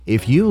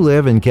If you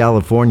live in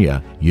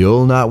California,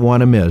 you'll not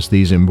want to miss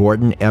these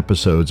important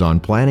episodes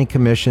on planning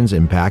commissions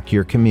impact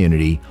your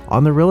community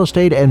on the Real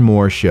Estate and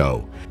More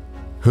show.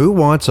 Who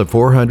wants a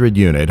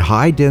 400-unit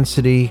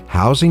high-density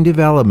housing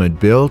development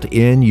built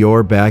in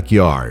your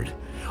backyard?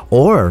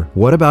 Or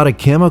what about a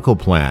chemical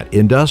plant,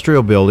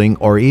 industrial building,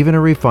 or even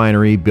a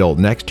refinery built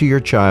next to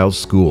your child's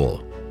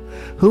school?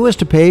 Who is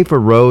to pay for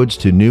roads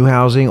to new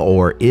housing,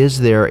 or is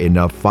there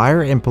enough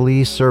fire and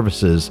police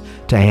services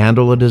to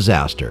handle a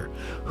disaster?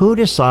 Who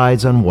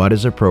decides on what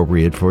is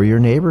appropriate for your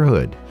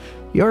neighborhood?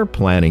 Your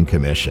planning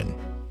commission.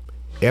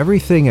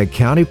 Everything a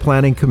county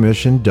planning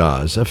commission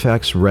does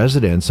affects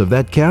residents of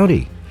that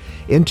county.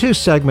 In 2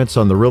 segments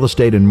on the Real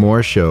Estate and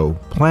More show,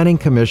 Planning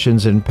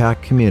Commissions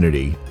Impact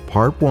Community,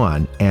 Part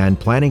 1, and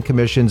Planning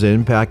Commissions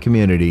Impact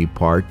Community,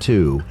 Part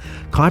 2,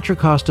 Contra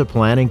Costa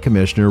Planning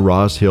Commissioner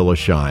Ross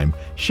Hillesheim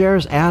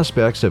shares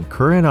aspects of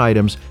current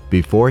items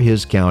before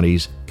his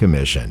county's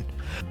commission.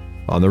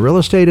 On the Real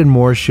Estate and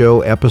More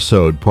show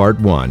episode Part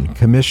 1,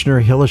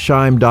 Commissioner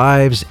Hillesheim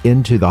dives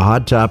into the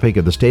hot topic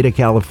of the state of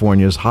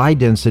California's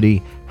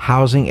high-density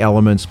housing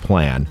elements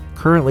plan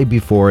currently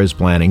before his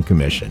Planning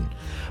Commission.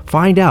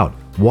 Find out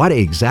what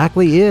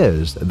exactly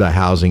is the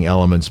Housing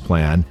Elements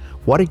Plan,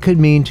 what it could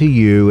mean to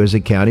you as a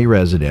county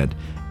resident,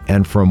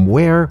 and from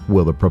where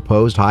will the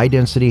proposed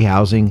high-density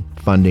housing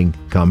funding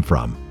come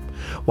from?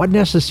 What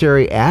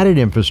necessary added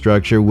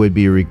infrastructure would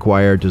be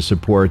required to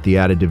support the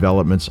added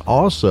developments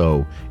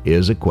also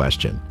is a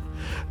question.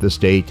 The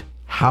State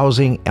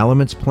Housing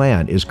Elements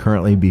Plan is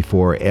currently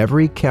before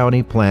every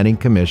county planning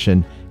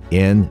commission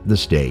in the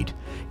state.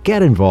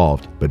 Get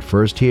involved, but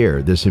first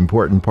hear this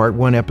important Part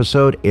 1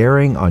 episode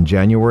airing on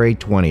January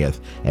 20th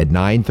at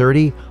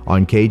 9:30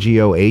 on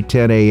KGO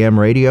 810 AM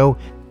radio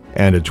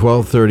and at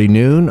 12:30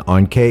 noon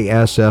on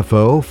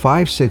KSFO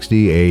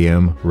 560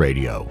 AM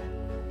radio.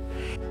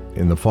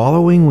 In the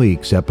following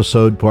week's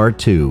episode Part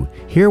 2,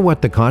 hear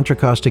what the Contra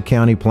Costa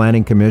County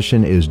Planning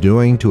Commission is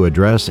doing to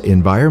address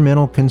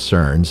environmental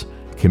concerns,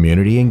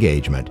 community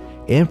engagement,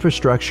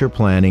 infrastructure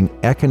planning,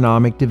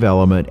 economic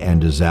development, and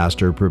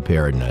disaster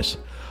preparedness.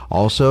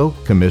 Also,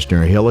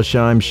 Commissioner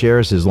Hillesheim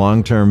shares his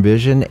long-term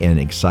vision in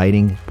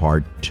exciting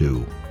Part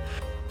 2.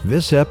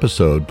 This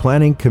episode,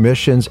 Planning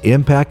Commission's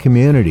Impact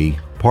Community,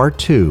 Part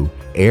 2,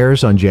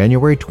 airs on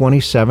January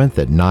 27th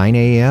at 9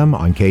 a.m.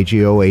 on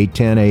KGO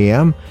 810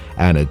 AM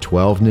and at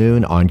 12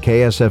 noon on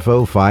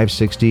KSFO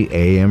 560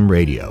 AM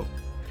radio.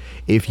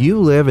 If you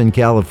live in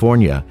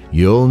California,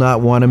 you'll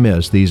not want to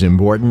miss these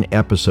important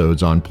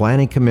episodes on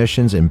planning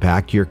commissions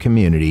impact your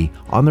community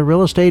on the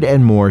Real Estate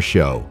and More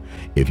show.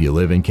 If you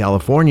live in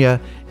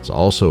California, it's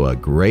also a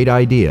great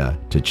idea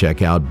to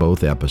check out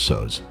both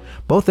episodes.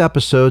 Both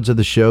episodes of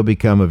the show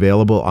become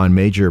available on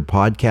major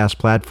podcast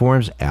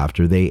platforms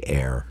after they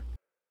air.